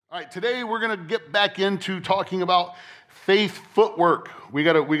All right, today we're going to get back into talking about faith footwork. We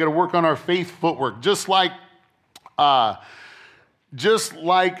got to work on our faith footwork, just like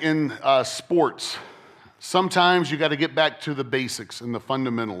in sports. Sometimes you got to get back to the basics and the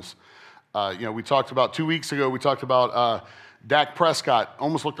fundamentals. We talked about 2 weeks ago. We talked about Dak Prescott.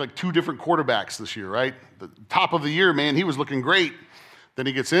 Almost looked like two different quarterbacks this year, right? The top of the year, man, he was looking great. Then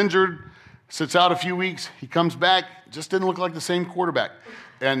he gets injured, sits out a few weeks. He comes back, just didn't look like the same quarterback.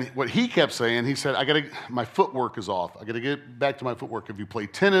 And what he kept saying, he said, my footwork is off. I got to get back to my footwork. If you play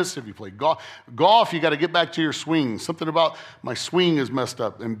tennis, if you play golf, you got to get back to your swing. Something about my swing is messed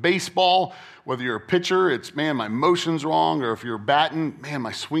up. In baseball, whether you're a pitcher, it's, man, my motion's wrong. Or if you're batting, man,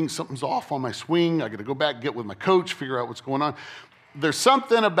 my swing, something's off on my swing. I got to go back, get with my coach, figure out what's going on. There's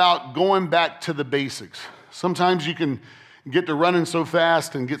something about going back to the basics. Sometimes you can get to running so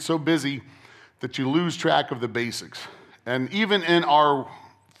fast and get so busy that you lose track of the basics. And even in our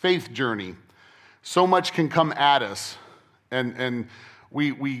faith journey, so much can come at us, and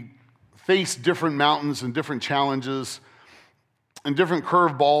we face different mountains and different challenges and different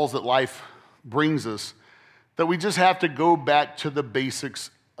curveballs that life brings us, that we just have to go back to the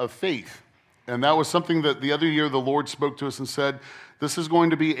basics of faith. And that was something that the other year the Lord spoke to us and said, this is going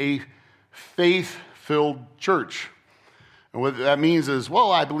to be a faith-filled church. And what that means is,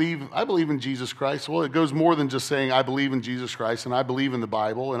 well, I believe in Jesus Christ. Well, it goes more than just saying I believe in Jesus Christ and I believe in the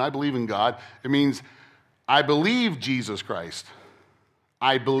Bible and I believe in God. It means I believe Jesus Christ.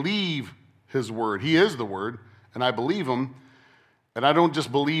 I believe his word. He is the word, and I believe him. And I don't just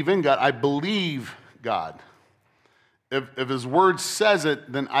believe in God, I believe God. If his word says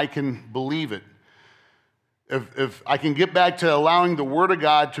it, then I can believe it. If I can get back to allowing the word of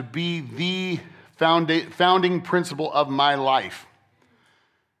God to be the founding principle of my life.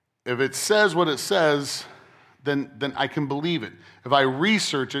 If it says what it says, then I can believe it. If I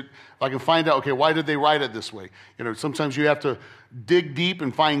research it, if I can find out, okay, why did they write it this way? Sometimes you have to dig deep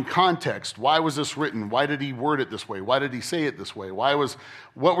and find context. Why was this written? Why did he word it this way? Why did he say it this way?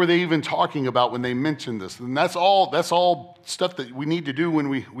 What were they even talking about when they mentioned this? And that's all stuff that we need to do when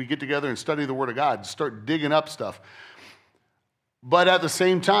we get together and study the Word of God, start digging up stuff. But at the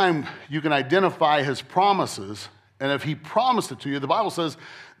same time, you can identify his promises, and if he promised it to you, the Bible says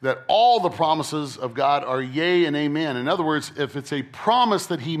that all the promises of God are yea and amen. In other words, if it's a promise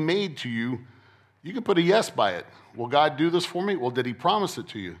that he made to you, you can put a yes by it. Will God do this for me? Well, did he promise it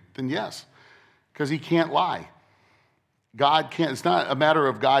to you? Then yes, because he can't lie. God can't. It's not a matter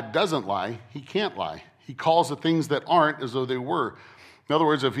of God doesn't lie. He can't lie. He calls the things that aren't as though they were. In other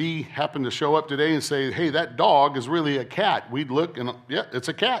words, if he happened to show up today and say, hey, that dog is really a cat, we'd look and, yeah, it's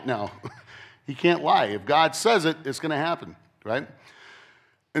a cat now. He can't lie. If God says it, it's going to happen, right?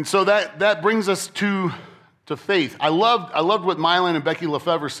 And so that brings us to faith. I loved what Mylan and Becky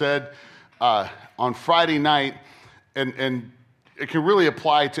Lefevre said on Friday night, and it can really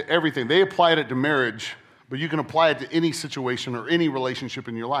apply to everything. They applied it to marriage, but you can apply it to any situation or any relationship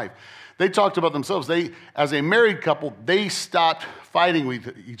in your life. They talked about themselves. As a married couple, they stopped fighting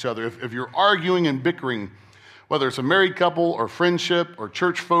with each other. If you're arguing and bickering, whether it's a married couple or friendship or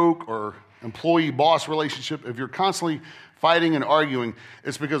church folk or employee-boss relationship, if you're constantly fighting and arguing,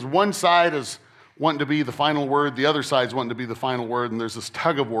 it's because one side is wanting to be the final word, the other side's wanting to be the final word, and there's this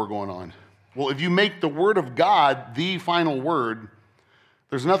tug of war going on. Well, if you make the word of God the final word,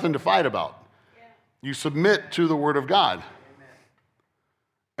 there's nothing to fight about. Yeah. You submit to the word of God. Amen.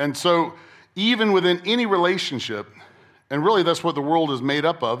 And so even within any relationship, and really that's what the world is made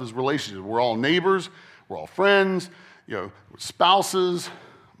up of, is relationships. We're all neighbors, we're all friends, spouses,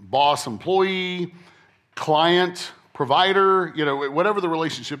 boss, employee, client, provider, whatever the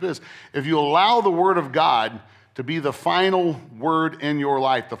relationship is. If you allow the word of God to be the final word in your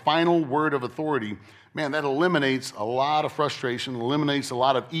life, the final word of authority, man, that eliminates a lot of frustration, eliminates a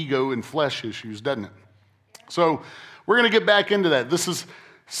lot of ego and flesh issues, doesn't it? So we're going to get back into that. This is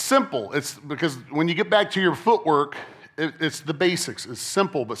simple. It's because when you get back to your footwork, it's the basics. It's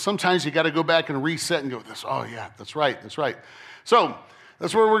simple, but sometimes you got to go back and reset and go, oh yeah, that's right. So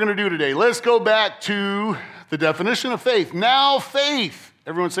that's what we're going to do today. Let's go back to the definition of faith. Now faith,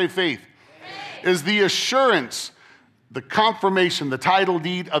 everyone say faith, is the assurance, the confirmation, the title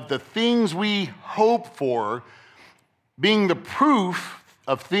deed of the things we hope for, being the proof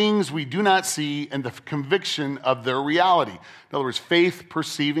of things we do not see and the conviction of their reality. In other words, faith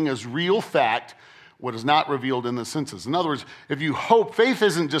perceiving as real fact what is not revealed in the senses. In other words, if you hope, faith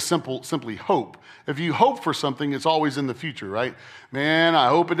isn't just simply hope. If you hope for something, it's always in the future, right? Man, I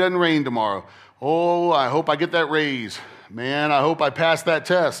hope it doesn't rain tomorrow. Oh, I hope I get that raise. Man, I hope I pass that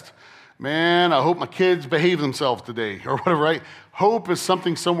test. Man, I hope my kids behave themselves today, or whatever, right? Hope is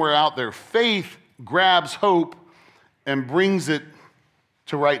something somewhere out there. Faith grabs hope and brings it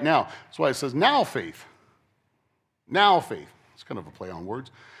to right now. That's why it says now faith. Now faith. It's kind of a play on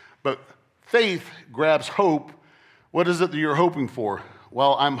words. But faith grabs hope. What is it that you're hoping for?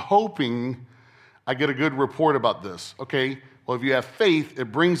 Well, I'm hoping I get a good report about this. Okay, well, if you have faith,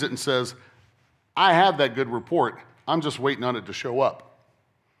 it brings it and says, I have that good report. I'm just waiting on it to show up.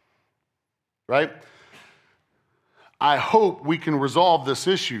 Right? I hope we can resolve this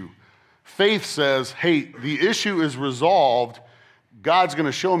issue. Faith says, hey, the issue is resolved. God's going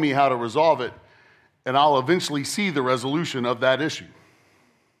to show me how to resolve it, and I'll eventually see the resolution of that issue.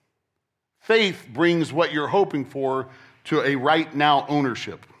 Faith brings what you're hoping for to a right now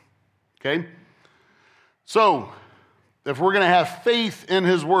ownership. Okay? So, if we're going to have faith in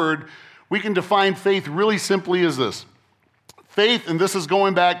his word, we can define faith really simply as this. Faith, and this is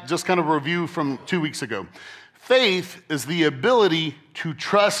going back, just kind of a review from 2 weeks ago. Faith is the ability to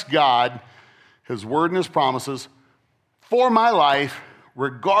trust God, his word and his promises, for my life,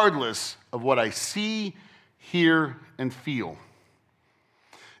 regardless of what I see, hear, and feel.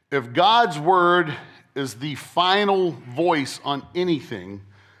 If God's word is the final voice on anything,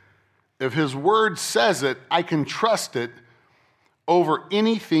 if his word says it, I can trust it over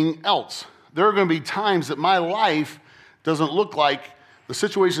anything else. There are going to be times that my life doesn't look like, the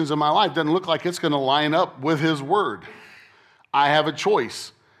situations in my life doesn't look like it's going to line up with his word. I have a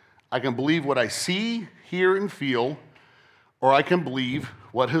choice. I can believe what I see, hear, and feel, or I can believe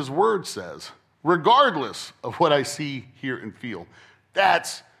what his word says, regardless of what I see, hear, and feel.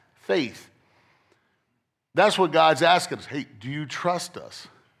 That's faith. That's what God's asking us. Hey, do you trust us?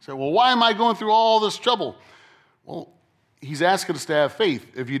 Say, well, why am I going through all this trouble? Well, he's asking us to have faith.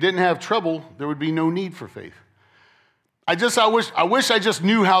 If you didn't have trouble, there would be no need for faith. I wish I just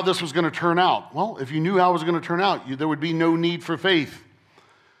knew how this was going to turn out. Well, if you knew how it was going to turn out, there would be no need for faith.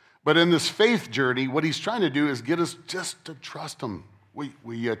 But in this faith journey, what he's trying to do is get us just to trust him. Will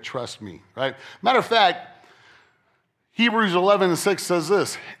you trust me, right? Matter of fact, Hebrews 11:6 says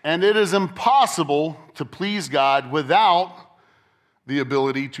this, and it is impossible to please God without the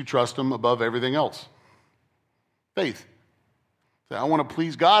ability to trust him above everything else. Faith. Say, I want to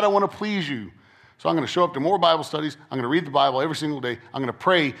please God, I want to please you. So I'm going to show up to more Bible studies. I'm going to read the Bible every single day. I'm going to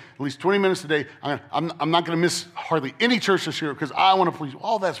pray at least 20 minutes a day. I'm not going to miss hardly any church this year because I want to please you.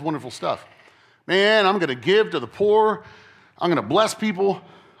 All that's wonderful stuff. Man, I'm going to give to the poor. I'm going to bless people.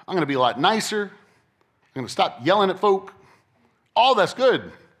 I'm going to be a lot nicer. I'm going to stop yelling at folk. All that's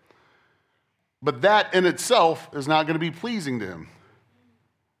good. But that in itself is not going to be pleasing to him.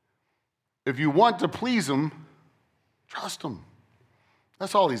 If you want to please him, trust him.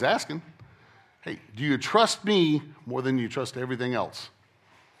 That's all he's asking. Hey, do you trust me more than you trust everything else?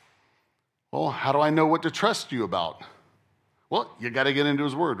 Well, how do I know what to trust you about? Well, you got to get into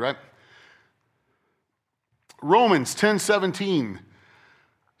his word, right? Romans 10:17.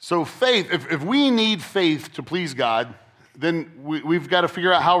 So faith, if we need faith to please God, then we've got to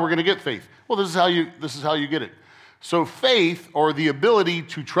figure out how we're going to get faith. Well, this is how you get it. So faith, or the ability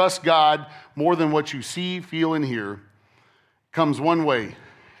to trust God more than what you see, feel, and hear, comes one way.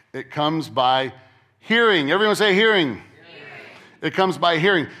 It comes by hearing. Everyone say hearing. Hearing. It comes by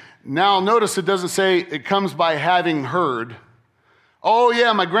hearing. Now notice it doesn't say it comes by having heard. Oh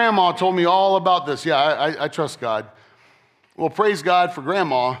yeah, my grandma told me all about this. Yeah, I trust God. Well, praise God for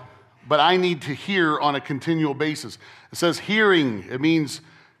grandma, but I need to hear on a continual basis. It says hearing. It means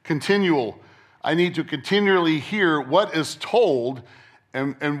continual. I need to continually hear what is told,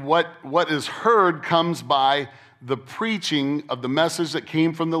 and what is heard comes by the preaching of the message that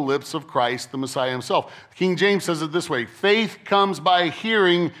came from the lips of Christ, the Messiah himself. King James says it this way, faith comes by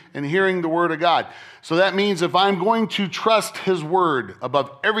hearing, and hearing the word of God. So that means if I'm going to trust his word above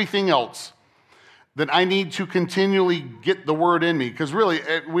everything else, then I need to continually get the word in me. Because really,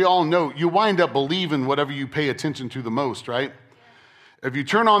 we all know, you wind up believing whatever you pay attention to the most, right? If you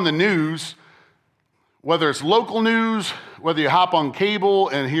turn on the news, whether it's local news, whether you hop on cable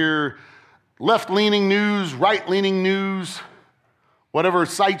and hear left-leaning news, right-leaning news, whatever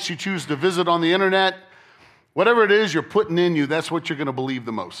sites you choose to visit on the internet, whatever it is you're putting in you, that's what you're going to believe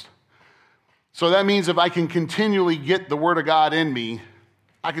the most. So that means if I can continually get the word of God in me,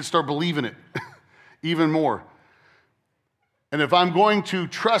 I can start believing it even more. And if I'm going to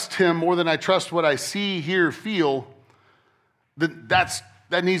trust him more than I trust what I see, hear, feel, then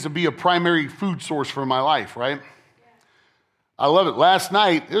that needs to be a primary food source for my life, right? I love it. Last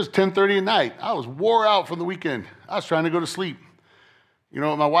night, it was 10:30 at night. I was wore out from the weekend. I was trying to go to sleep. You know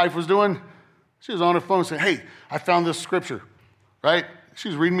what my wife was doing? She was on her phone saying, hey, I found this scripture, right? She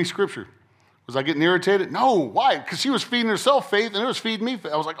was reading me scripture. Was I getting irritated? No. Why? Because she was feeding herself faith, and it was feeding me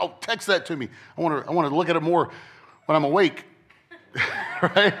faith. I was like, oh, text that to me. I want to look at it more when I'm awake.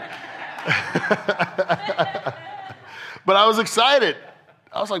 Right? But I was excited.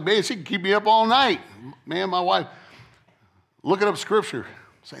 I was like, man, she can keep me up all night. Man, my wife, looking up scripture,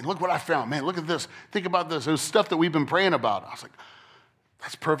 saying, look what I found. Man, look at this. Think about this. It was stuff that we've been praying about. I was like,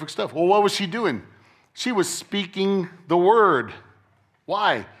 that's perfect stuff. Well, what was she doing? She was speaking the word.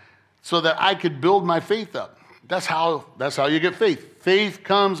 Why? So that I could build my faith up. That's how you get faith. Faith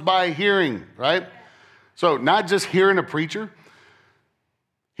comes by hearing, right? So not just hearing a preacher,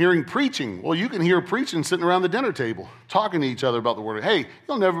 hearing preaching. Well, you can hear preaching sitting around the dinner table, talking to each other about the word. Hey,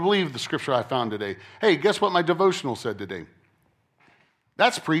 you'll never believe the scripture I found today. Hey, guess what my devotional said today?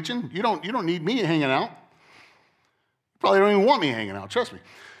 That's preaching. You don't need me hanging out. You probably don't even want me hanging out, trust me.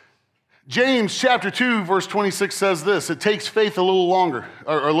 James chapter 2, verse 26 says this. It takes faith a little longer,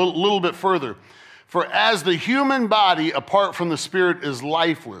 or a little bit further. For as the human body apart from the spirit is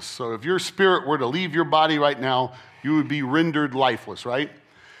lifeless. So if your spirit were to leave your body right now, you would be rendered lifeless, right?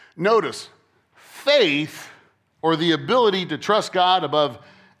 Notice, faith, or the ability to trust God above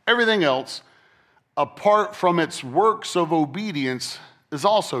everything else, apart from its works of obedience, is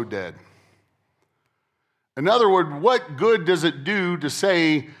also dead. In other words, what good does it do to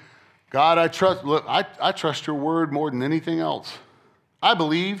say, God, I trust your word more than anything else. I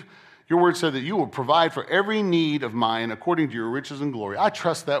believe your word said that you will provide for every need of mine according to your riches and glory. I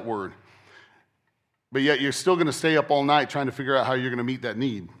trust that word. But yet you're still going to stay up all night trying to figure out how you're going to meet that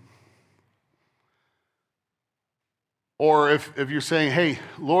need. Or if you're saying, hey,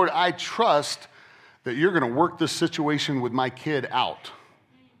 Lord, I trust that you're going to work this situation with my kid out.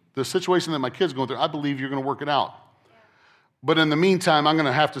 The situation that my kid's going through, I believe you're going to work it out. But in the meantime, I'm going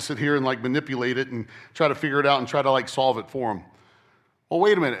to have to sit here and manipulate it and try to figure it out and try to solve it for him. Well,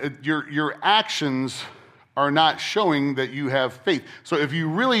 wait a minute. Your actions are not showing that you have faith. So if you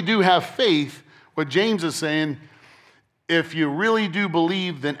really do have faith, what James is saying, if you really do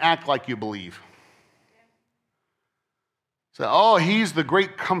believe, then act like you believe. So, oh, he's the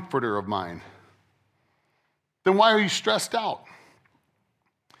great comforter of mine. Then why are you stressed out?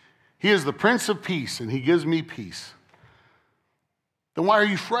 He is the Prince of Peace, and he gives me peace. Then why are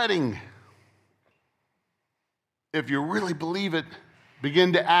you fretting? If you really believe it,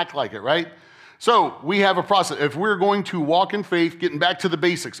 begin to act like it, right? So we have a process. If we're going to walk in faith, getting back to the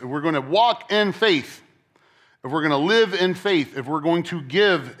basics, if we're going to walk in faith, if we're going to live in faith, if we're going to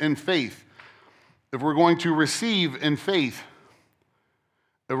give in faith, if we're going to receive in faith,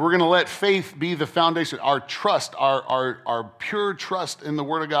 if we're going to let faith be the foundation, our trust, our pure trust in the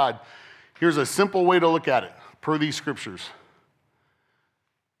Word of God, here's a simple way to look at it per these scriptures.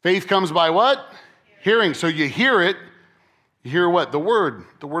 Faith comes by what? Hearing. So you hear it. You hear what? The Word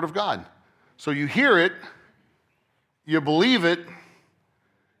of God. So you hear it, you believe it,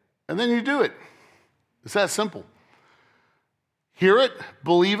 and then you do it. It's that simple. Hear it,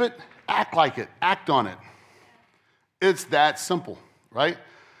 believe it, act like it, act on it. It's that simple, right?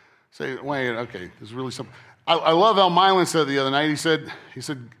 Say, wait, okay, this is really simple. I love how Mylan said the other night, he said,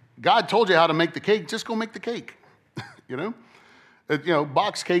 God told you how to make the cake, just go make the cake, you know?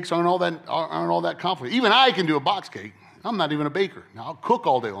 Box cakes aren't all that complicated. Even I can do a box cake. I'm not even a baker. Now, I'll cook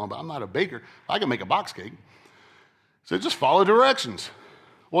all day long, but I'm not a baker. I can make a box cake. So just follow directions.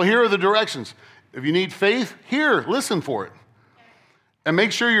 Well, here are the directions. If you need faith, listen for it. And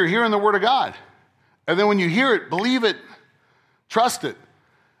make sure you're hearing the Word of God. And then when you hear it, believe it, trust it.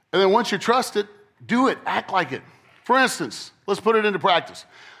 And then once you trust it, do it, act like it. For instance, let's put it into practice.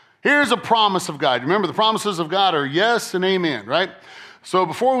 Here's a promise of God. Remember, the promises of God are yes and amen, right? So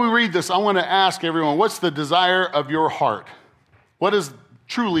before we read this, I want to ask everyone, what's the desire of your heart? What is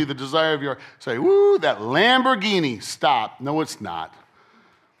truly the desire of your heart? Say, woo, that Lamborghini. Stop. No, it's not.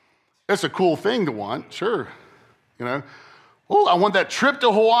 It's a cool thing to want, sure. Oh, I want that trip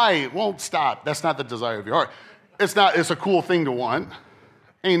to Hawaii. Well, stop. That's not the desire of your heart. It's a cool thing to want.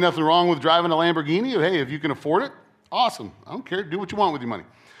 Ain't nothing wrong with driving a Lamborghini. Hey, if you can afford it, awesome. I don't care. Do what you want with your money.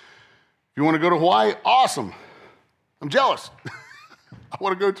 If you want to go to Hawaii, awesome. I'm jealous. I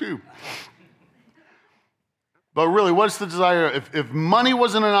want to go too. But really, what's the desire? If money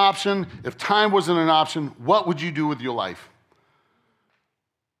wasn't an option, if time wasn't an option, what would you do with your life?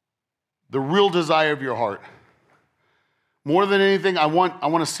 The real desire of your heart. More than anything, I want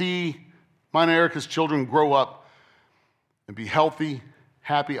to see mine and Erica's children grow up and be healthy,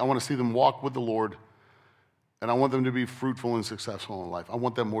 happy. I want to see them walk with the Lord. And I want them to be fruitful and successful in life. I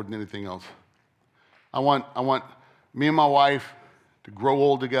want that more than anything else. I want me and my wife to grow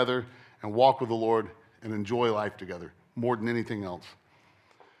old together and walk with the Lord and enjoy life together more than anything else.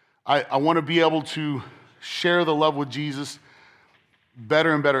 I want to be able to share the love with Jesus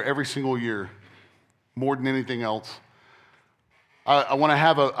better and better every single year, more than anything else. I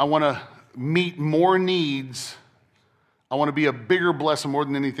want to meet more needs. I want to be a bigger blessing more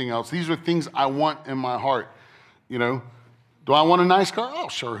than anything else. These are things I want in my heart, you know. Do I want a nice car? Oh,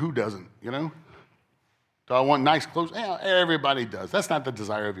 sure, who doesn't, you know? Do I want nice clothes? Yeah, everybody does. That's not the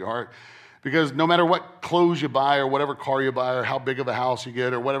desire of your heart. Because no matter what clothes you buy or whatever car you buy or how big of a house you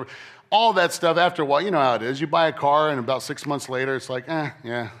get or whatever, all that stuff, after a while, you know how it is. You buy a car and about 6 months later, it's like,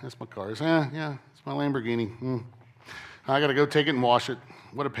 yeah, that's my car. Yeah, it's my Lamborghini. I got to go take it and wash it.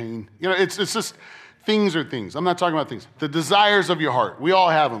 What a pain. You know, it's just things are things. I'm not talking about things. The desires of your heart. We all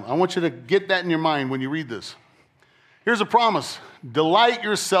have them. I want you to get that in your mind when you read this. Here's a promise. Delight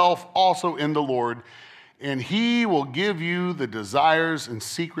yourself also in the Lord, and he will give you the desires and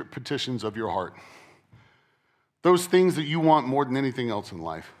secret petitions of your heart. Those things that you want more than anything else in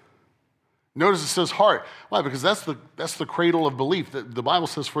life. Notice it says heart. Why? Because that's the cradle of belief. The Bible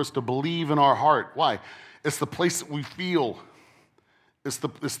says for us to believe in our heart. Why? It's the place that we feel. It's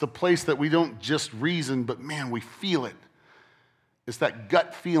the place that we don't just reason, but man, we feel it. It's that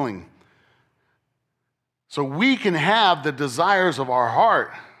gut feeling. So we can have the desires of our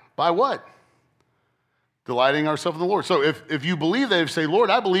heart by what? Delighting ourselves in the Lord. So if you believe that, if you say, Lord,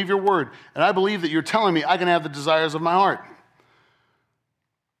 I believe your word, and I believe that you're telling me I can have the desires of my heart.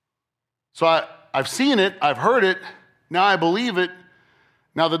 So I've seen it, I've heard it, now I believe it.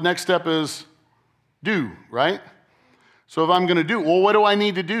 Now the next step is do, right? So if I'm going to do, well, what do I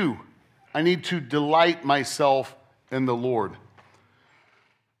need to do? I need to delight myself in the Lord.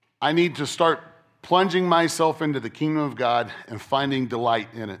 I need to start plunging myself into the kingdom of God and finding delight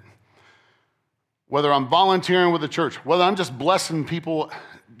in it. Whether I'm volunteering with the church, whether I'm just blessing people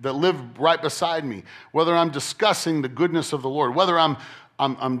that live right beside me, whether I'm discussing the goodness of the Lord, whether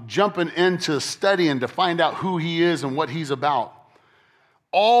I'm jumping into studying to find out who he is and what he's about.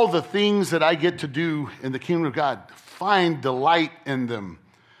 All the things that I get to do in the kingdom of God, find delight in them.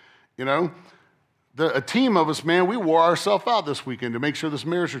 You know, a team of us, man, we wore ourselves out this weekend to make sure this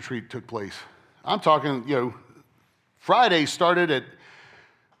marriage retreat took place. I'm talking, Friday started at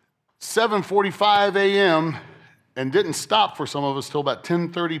 7:45 a.m. and didn't stop for some of us till about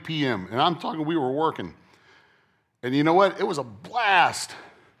 10:30 p.m. And I'm talking, we were working. And you know what? It was a blast.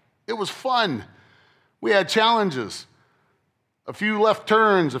 It was fun. We had challenges, a few left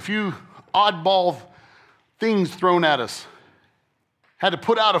turns, a few oddball things thrown at us. Had to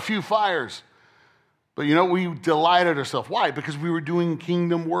put out a few fires. But we delighted ourselves. Why? Because we were doing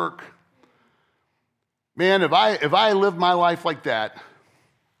kingdom work. Man, if I live my life like that,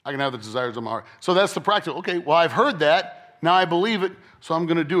 I can have the desires of my heart. So that's the practical. Okay, well, I've heard that. Now I believe it, so I'm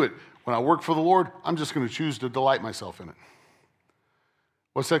going to do it. When I work for the Lord, I'm just going to choose to delight myself in it.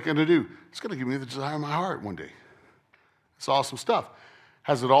 What's that going to do? It's going to give me the desire of my heart one day. It's awesome stuff.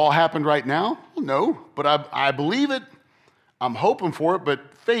 Has it all happened right now? Well, no, but I believe it. I'm hoping for it, but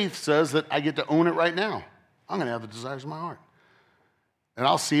faith says that I get to own it right now. I'm going to have the desires of my heart. And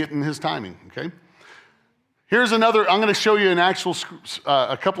I'll see it in his timing, okay? Here's another, I'm going to show you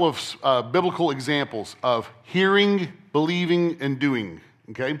a couple of biblical examples of hearing, believing, and doing,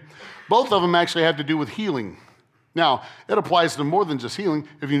 okay? Both of them actually have to do with healing. Now, it applies to more than just healing.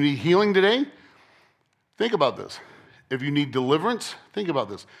 If you need healing today, think about this. If you need deliverance, think about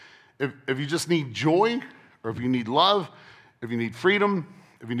this. If you just need joy, or if you need love, if you need freedom,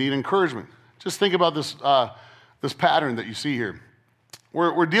 if you need encouragement, just think about this pattern that you see here.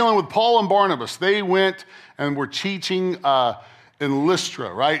 We're dealing with Paul and Barnabas. They went and were teaching in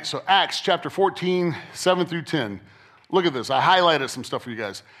Lystra, right? So Acts chapter 14, 7 through 10. Look at this. I highlighted some stuff for you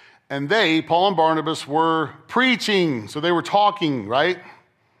guys. And they, Paul and Barnabas, were preaching. So they were talking, right?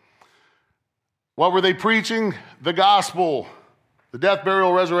 What were they preaching? The gospel, the death,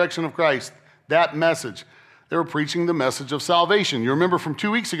 burial, resurrection of Christ, that message. They were preaching the message of salvation. You remember from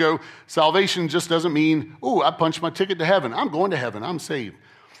 2 weeks ago, salvation just doesn't mean, I punched my ticket to heaven. I'm going to heaven. I'm saved.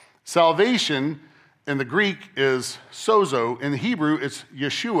 Salvation in the Greek is sozo. In the Hebrew, it's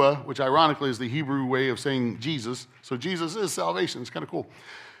Yeshua, which ironically is the Hebrew way of saying Jesus. So Jesus is salvation. It's kind of cool.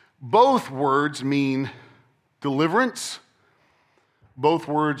 Both words mean deliverance. Both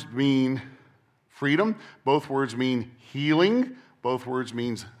words mean freedom. Both words mean healing. Both words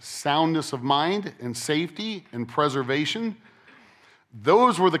means soundness of mind and safety and preservation.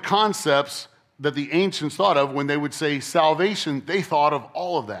 Those were the concepts that the ancients thought of when they would say salvation. They thought of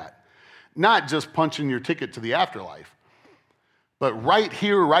all of that. Not just punching your ticket to the afterlife. But right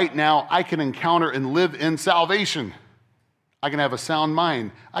here, right now, I can encounter and live in salvation. I can have a sound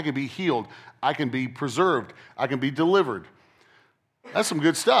mind. I can be healed. I can be preserved. I can be delivered. That's some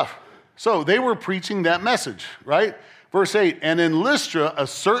good stuff. So they were preaching that message, right? Verse 8, and in Lystra, a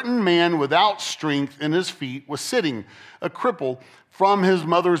certain man without strength in his feet was sitting, a cripple from his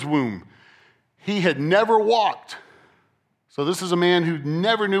mother's womb. He had never walked. So this is a man who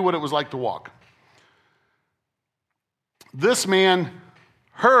never knew what it was like to walk. This man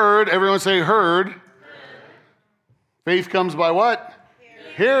heard, everyone say heard. Faith comes by what?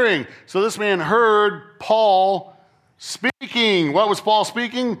 Hearing. So this man heard Paul speaking. What was Paul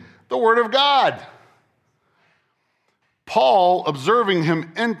speaking? The word of God. Paul observing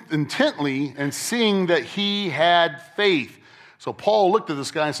him intently and seeing that he had faith. So Paul looked at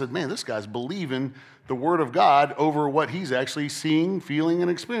this guy and said, man, this guy's believing the word of God over what he's actually seeing, feeling, and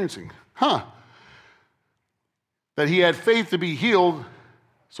experiencing. That he had faith to be healed.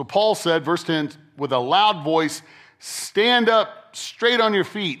 So Paul said, verse 10, with a loud voice, stand up straight on your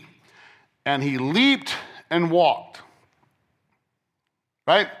feet. And he leaped and walked.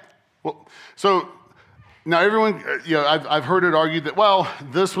 Right? Well, so now everyone, I've heard it argued that, well,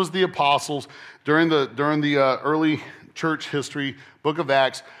 this was the apostles during the early church history, book of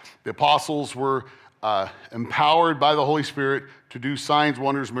Acts. The apostles were empowered by the Holy Spirit to do signs,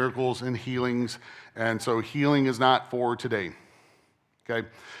 wonders, miracles, and healings. And so healing is not for today. Okay?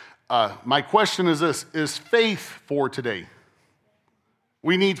 My question is this, is faith for today?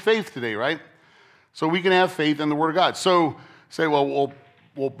 We need faith today, right? So we can have faith in the Word of God. So say, well,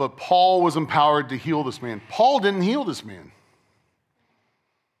 but Paul was empowered to heal this man. Paul didn't heal this man.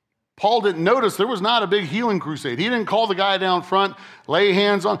 Paul didn't notice there was not a big healing crusade. He didn't call the guy down front, lay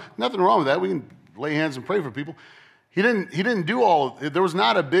hands on, nothing wrong with that. We can lay hands and pray for people. He didn't do all, there was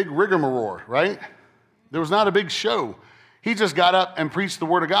not a big rigmarole, right? There was not a big show. He just got up and preached the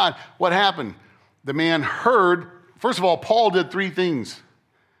word of God. What happened? The man heard, first of all, Paul did three things.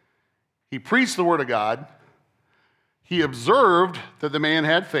 He preached the word of God. He observed that the man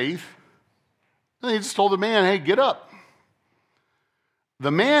had faith. And he just told the man, hey, get up.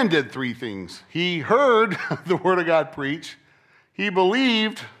 The man did three things. He heard the word of God preached. He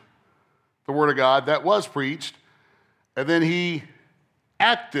believed the word of God that was preached. And then he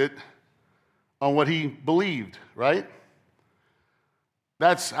acted on what he believed, right?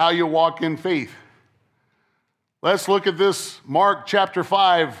 That's how you walk in faith. Let's look at this, Mark chapter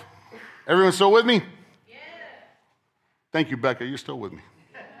 5. Everyone still with me? Yeah. Thank you, Becca. You're still with me.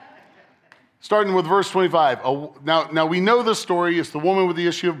 Starting with verse 25. Now we know this story. It's the woman with the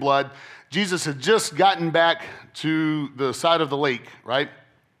issue of blood. Jesus had just gotten back to the side of the lake, right?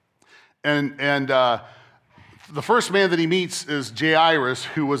 And the first man that he meets is Jairus,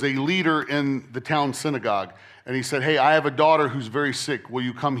 who was a leader in the town synagogue. And he said, hey, I have a daughter who's very sick. Will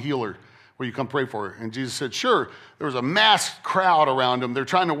you come heal her? Will you come pray for her? And Jesus said, sure. There was a massed crowd around him. They're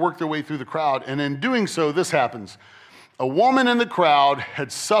trying to work their way through the crowd. And in doing so, this happens. A woman in the crowd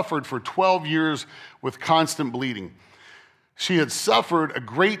had suffered for 12 years with constant bleeding. She had suffered a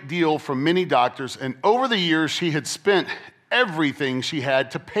great deal from many doctors, and over the years, she had spent everything she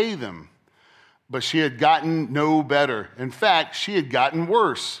had to pay them. But she had gotten no better. In fact, she had gotten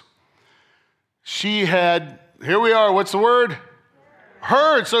worse. She had, here we are, what's the word?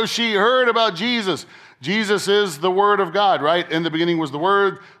 Heard. So she heard about Jesus. Jesus is the Word of God, right? In the beginning was the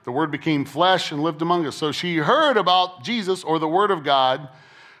Word became flesh and lived among us. So she heard about Jesus or the Word of God.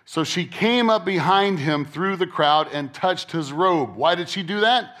 So she came up behind him through the crowd and touched his robe. Why did she do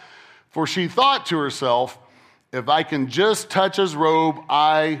that? For she thought to herself, if I can just touch his robe,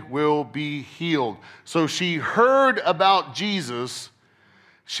 I will be healed. So she heard about Jesus.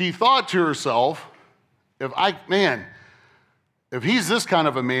 She thought to herself, if he's this kind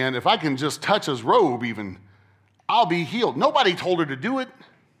of a man, if I can just touch his robe even, I'll be healed. Nobody told her to do it.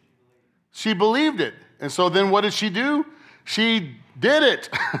 She believed it. And so then what did she do? She did it.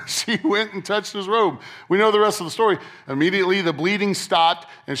 She went and touched his robe. We know the rest of the story. Immediately the bleeding stopped,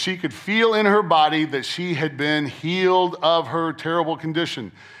 and she could feel in her body that she had been healed of her terrible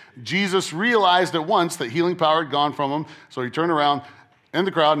condition. Jesus realized at once that healing power had gone from him, so he turned around in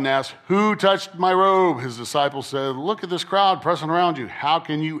the crowd and asked, who touched my robe? His disciples said, look at this crowd pressing around you. How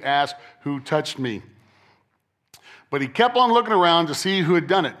can you ask who touched me? But he kept on looking around to see who had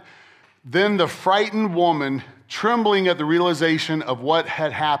done it. Then the frightened woman, trembling at the realization of what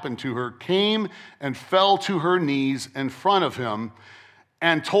had happened to her, came and fell to her knees in front of him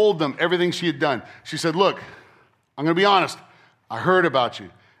and told them everything she had done. She said, look, I'm going to be honest. I heard about you.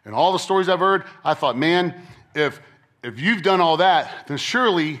 And all the stories I've heard, I thought, man, if you've done all that, then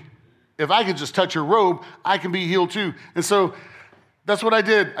surely if I could just touch your robe, I can be healed too. And so that's what I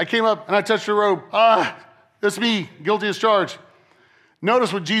did. I came up and I touched her robe. That's me, guilty as charged.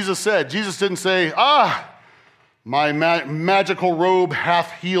 Notice what Jesus said. Jesus didn't say, My magical robe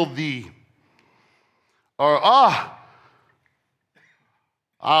hath healed thee. Or,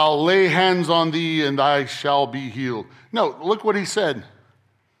 I'll lay hands on thee and I shall be healed. No, look what he said.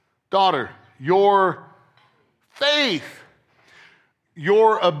 Daughter, your faith,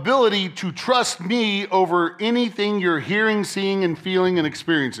 your ability to trust me over anything you're hearing, seeing, and feeling and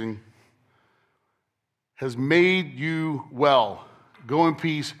experiencing has made you well. Go in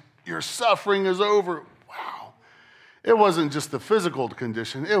peace. Your suffering is over. Wow. It wasn't just the physical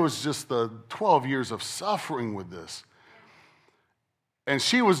condition. It was just the 12 years of suffering with this. And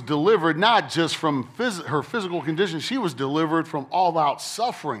she was delivered not just from her physical condition. She was delivered from all-out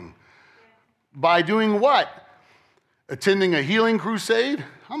suffering. By doing what? Attending a healing crusade?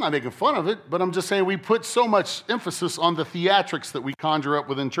 I'm not making fun of it, but I'm just saying we put so much emphasis on the theatrics that we conjure up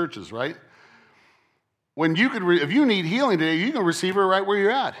within churches, right? When you could, if you need healing today, you can receive it right where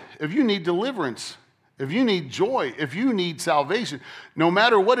you're at. If you need deliverance, if you need joy, if you need salvation, no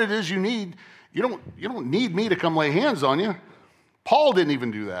matter what it is you need, you don't need me to come lay hands on you. Paul didn't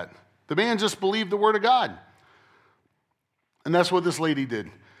even do that. The man just believed the word of God. And that's what this lady did.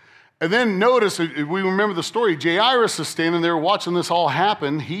 And then notice, if we remember the story, Jairus is standing there watching this all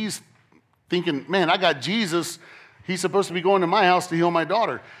happen. He's thinking, man, I got Jesus. He's supposed to be going to my house to heal my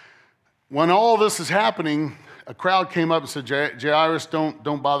daughter. When all this is happening, a crowd came up and said, Jairus,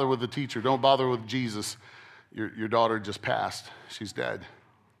 don't bother with the teacher. Don't bother with Jesus. Your daughter just passed. She's dead.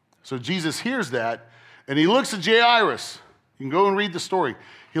 So Jesus hears that, and he looks at Jairus. You can go and read the story.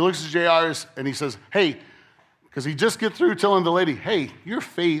 He looks at Jairus, and he says, hey, because he just get through telling the lady, hey, your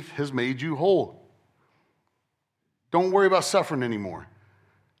faith has made you whole. Don't worry about suffering anymore.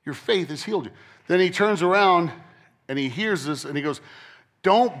 Your faith has healed you. Then he turns around, and he hears this, and he goes,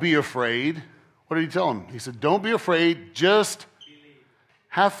 don't be afraid. What did he tell him? He said, don't be afraid, just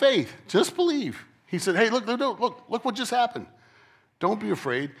have faith. Just believe. He said, hey, look what just happened. Don't be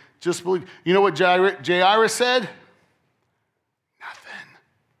afraid, just believe. You know what Jairus said? Nothing.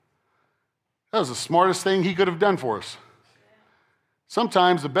 That was the smartest thing he could have done for us.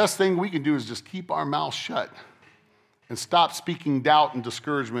 Sometimes the best thing we can do is just keep our mouth shut and stop speaking doubt and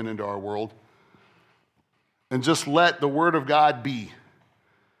discouragement into our world and just let the word of God be.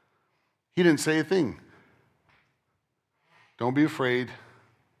 He didn't say a thing. Don't be afraid.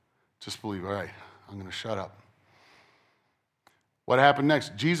 Just believe. All right, I'm going to shut up. What happened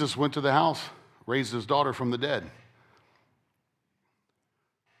next? Jesus went to the house, raised his daughter from the dead.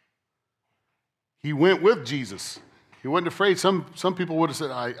 He went with Jesus. He wasn't afraid. Some people would have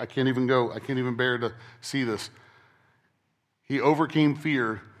said, I can't even go. I can't even bear to see this. He overcame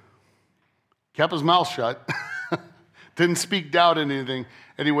fear, kept his mouth shut, didn't speak doubt in anything,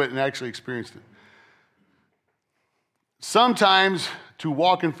 and he went and actually experienced it. Sometimes to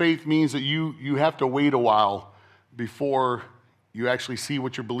walk in faith means that you have to wait a while before you actually see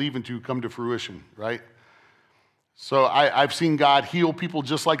what you're believing to come to fruition, right? So I've seen God heal people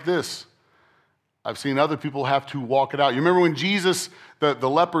just like this. I've seen other people have to walk it out. You remember when Jesus, the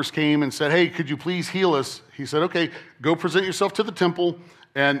lepers came and said, hey, could you please heal us? He said, okay, go present yourself to the temple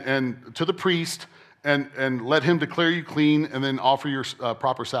and to the priest and let him declare you clean and then offer your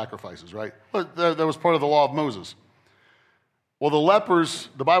proper sacrifices, right? But that was part of the law of Moses. Well, the lepers,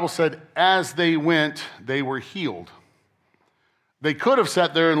 the Bible said, as they went, they were healed. They could have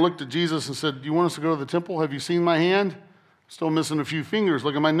sat there and looked at Jesus and said, do you want us to go to the temple? Have you seen my hand? Still missing a few fingers.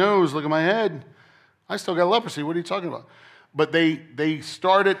 Look at my nose. Look at my head. I still got leprosy. What are you talking about? But they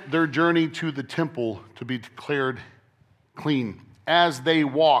started their journey to the temple to be declared clean. As they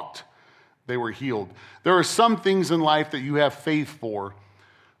walked, they were healed. There are some things in life that you have faith for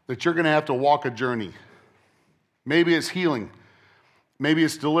that you're going to have to walk a journey. Maybe it's healing. Maybe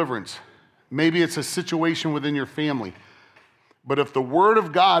it's deliverance. Maybe it's a situation within your family. But if the Word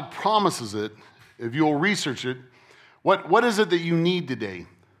of God promises it, if you'll research it, what is it that you need today?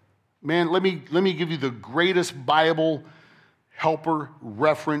 Man, let me give you the greatest Bible helper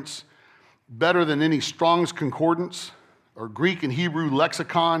reference, better than any Strong's Concordance or Greek and Hebrew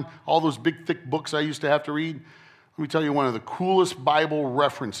lexicon, all those big, thick books I used to have to read. Let me tell you one of the coolest Bible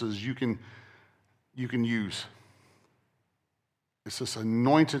references you can use. It's this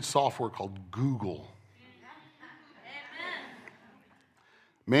anointed software called Google.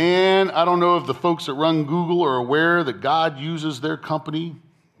 Man, I don't know if the folks that run Google are aware that God uses their company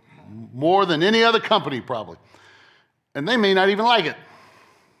more than any other company probably. And they may not even like it,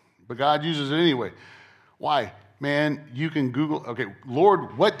 but God uses it anyway. Why? Man, you can Google, okay,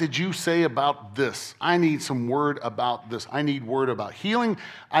 Lord, what did you say about this? I need some word about this. I need word about healing.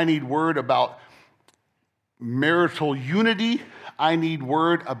 I need word about marital unity. I need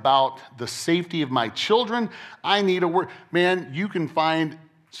word about the safety of my children. I need a word. Man, you can find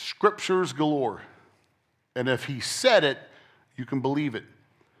scriptures galore. And if he said it, you can believe it.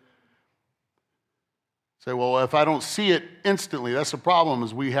 Say, well, if I don't see it instantly, that's the problem,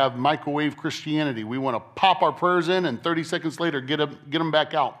 is we have microwave Christianity. We want to pop our prayers in and 30 seconds later get them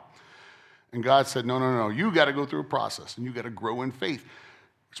back out. And God said, no, you got to go through a process and you got to grow in faith,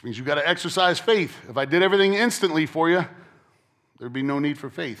 which means you got to exercise faith. If I did everything instantly for you, there'd be no need for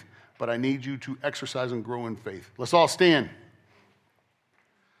faith. But I need you to exercise and grow in faith. Let's all stand.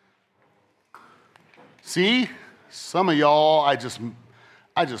 See, some of y'all, I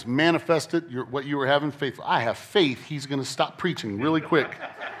just manifested what you were having faith for. I have faith he's going to stop preaching really quick.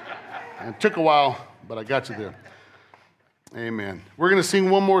 And it took a while, but I got you there. Amen. We're going to sing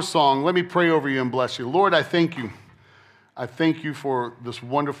one more song. Let me pray over you and bless you. Lord, I thank you. I thank you for this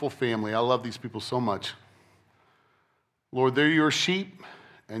wonderful family. I love these people so much. Lord, they're your sheep,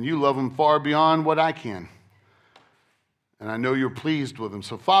 and you love them far beyond what I can. And I know you're pleased with them.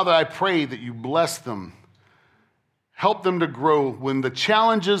 So, Father, I pray that you bless them. Help them to grow when the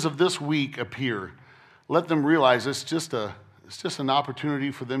challenges of this week appear. Let them realize it's just an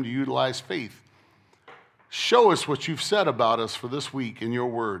opportunity for them to utilize faith. Show us what you've said about us for this week in your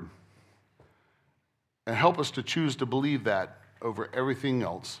word. And help us to choose to believe that over everything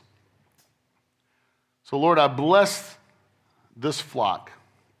else. So, Lord, I bless this flock.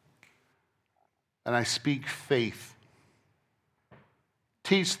 And I speak faith.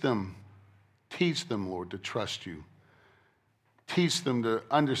 Teach them, Lord, to trust you. Teach them to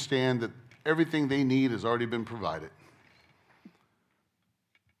understand that everything they need has already been provided.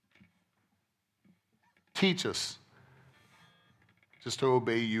 Teach us just to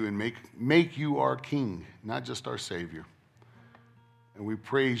obey you and make you our King, not just our Savior. And we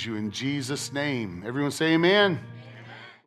praise you in Jesus' name. Everyone say amen.